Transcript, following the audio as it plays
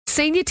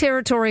senior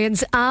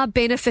Territorians are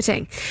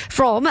benefiting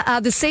from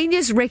the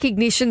Seniors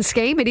Recognition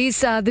Scheme. It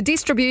is the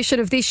distribution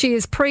of this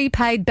year's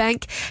prepaid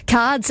bank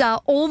cards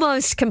are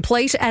almost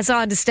complete, as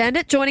I understand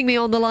it. Joining me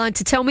on the line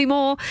to tell me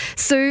more,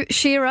 Sue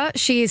Shearer.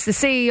 She is the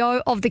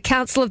CEO of the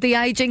Council of the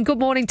Ageing. Good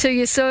morning to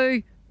you,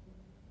 Sue.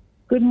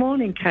 Good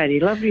morning, Katie.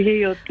 Lovely to hear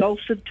your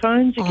dulcet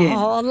tones again.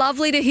 Oh,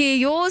 lovely to hear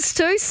yours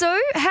too,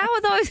 Sue. How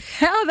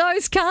are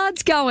those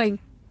cards going?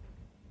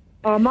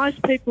 Oh,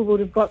 most people would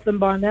have got them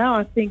by now.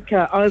 I think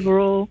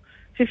overall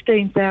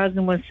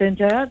 15,000 were sent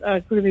out.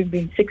 Could have even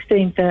been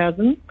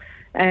 16,000.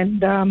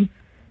 And,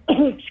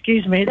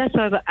 excuse me, that's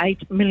over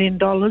 $8 million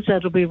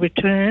that'll be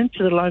returned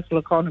to the local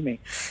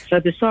economy. So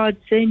besides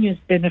seniors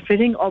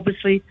benefiting,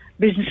 obviously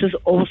businesses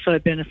also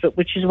benefit,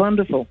 which is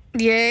wonderful.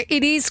 Yeah,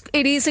 it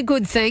is a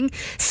good thing.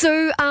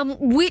 So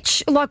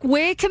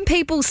where can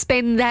people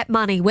spend that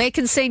money? Where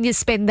can seniors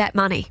spend that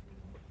money?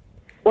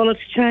 Well,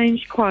 it's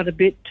changed quite a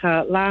bit.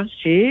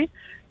 Last year,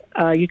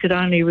 you could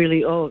only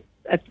really,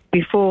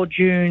 before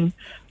June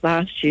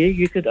last year,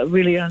 you could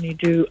really only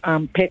do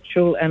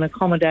petrol and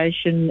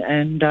accommodation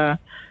and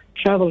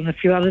travel and a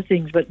few other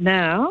things. But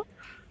now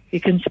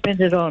you can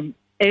spend it on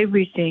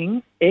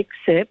everything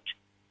except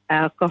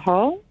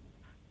alcohol,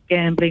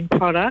 gambling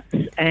products,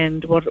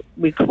 and what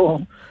we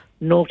call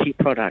naughty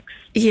products.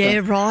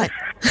 Yeah, right.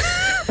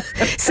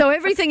 So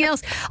everything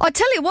else. I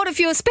tell you what, if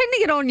you were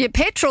spending it on your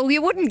petrol,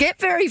 you wouldn't get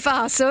very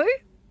far, Sue.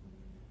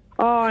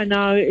 Oh, I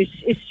know.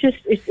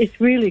 It's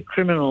really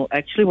criminal,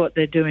 actually, what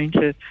they're doing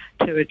to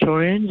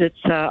Territorians.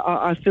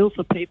 I feel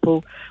for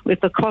people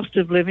with the cost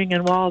of living,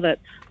 and while that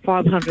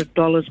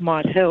 $500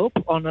 might help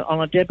on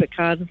a debit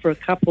card, and for a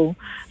couple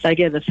they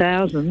get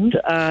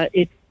 $1,000,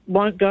 it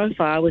won't go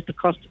far with the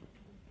cost.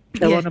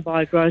 They want to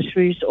buy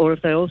groceries, or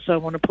if they also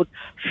want to put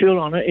fuel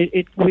on it,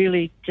 it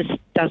really just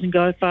doesn't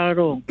go far at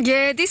all.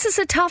 Yeah, this is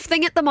a tough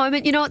thing at the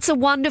moment. You know, it's a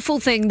wonderful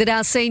thing that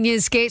our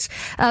seniors get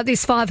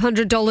this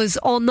 $500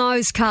 on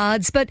those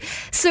cards. But,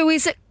 Sue,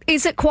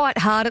 is it quite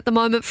hard at the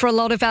moment for a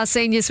lot of our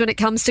seniors when it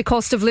comes to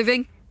cost of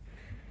living?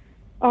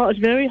 Oh, it's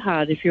very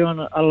hard if you're on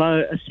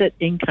a set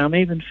income,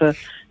 even for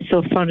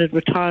self-funded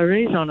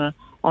retirees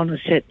on a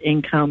set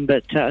income,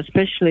 but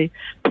especially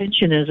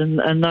pensioners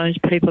and those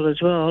people as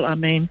well. I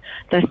mean,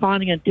 they're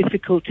finding it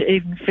difficult to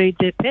even feed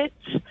their pets.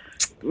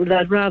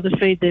 They'd rather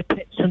feed their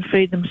pets than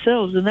feed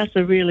themselves, and that's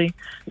a really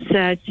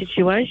sad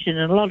situation.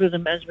 And a lot of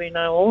them, as we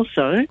know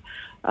also,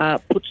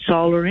 put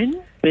solar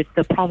in with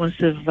the promise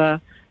of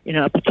a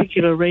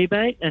particular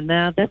rebate, and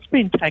now that's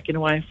been taken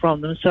away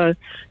from them. So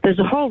there's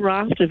a whole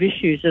raft of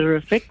issues that are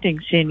affecting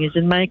seniors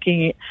and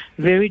making it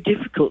very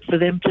difficult for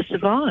them to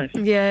survive.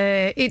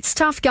 Yeah, it's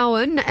tough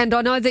going, and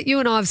I know that you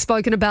and I have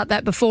spoken about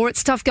that before.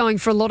 It's tough going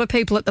for a lot of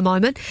people at the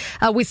moment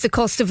with the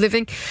cost of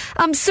living.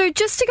 So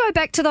just to go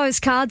back to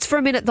those cards for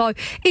a minute, though,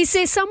 is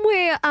there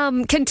somewhere,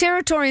 can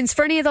Territorians,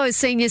 for any of those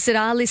seniors that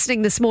are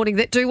listening this morning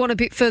that do want a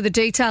bit further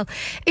detail,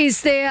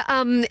 is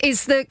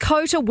the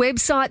COTA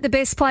website the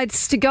best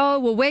place to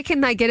go, or where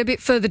can they get a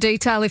bit further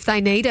detail if they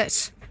need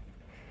it?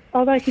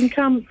 Oh, they can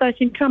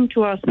come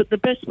to us, but the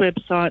best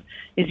website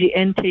is the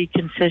NT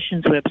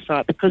Concessions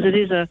website, because it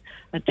is a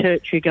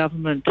territory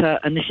government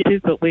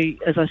initiative, but we,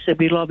 as I said,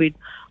 we lobbied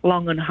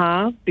long and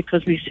hard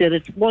because we said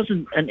it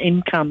wasn't an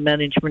income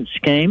management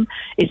scheme.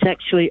 It's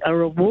actually a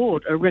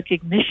reward, a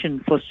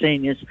recognition for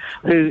seniors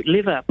who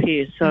live up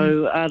here.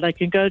 So they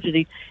can go to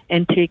the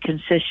NT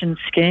Concession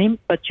scheme,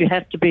 but you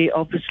have to be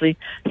obviously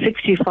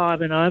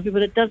 65 and over,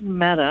 but it doesn't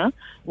matter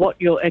what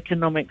your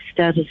economic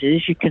status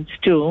is. You can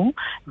still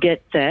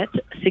get that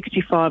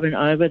 65 and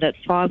over, that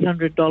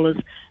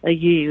 $500 a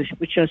year,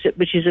 which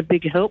is a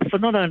big help for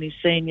not only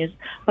seniors,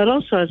 but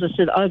also, as I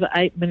said, over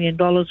 $8 million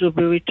will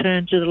be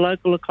returned to the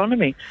local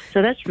economy.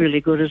 So that's really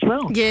good as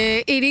well.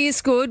 Yeah, it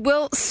is good.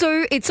 Well,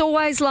 Sue, it's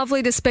always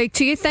lovely to speak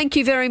to you. Thank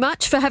you very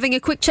much for having a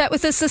quick chat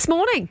with us this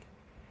morning.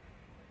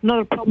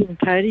 Not a problem,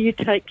 Katie. You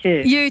take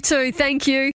care. You too. Thank you.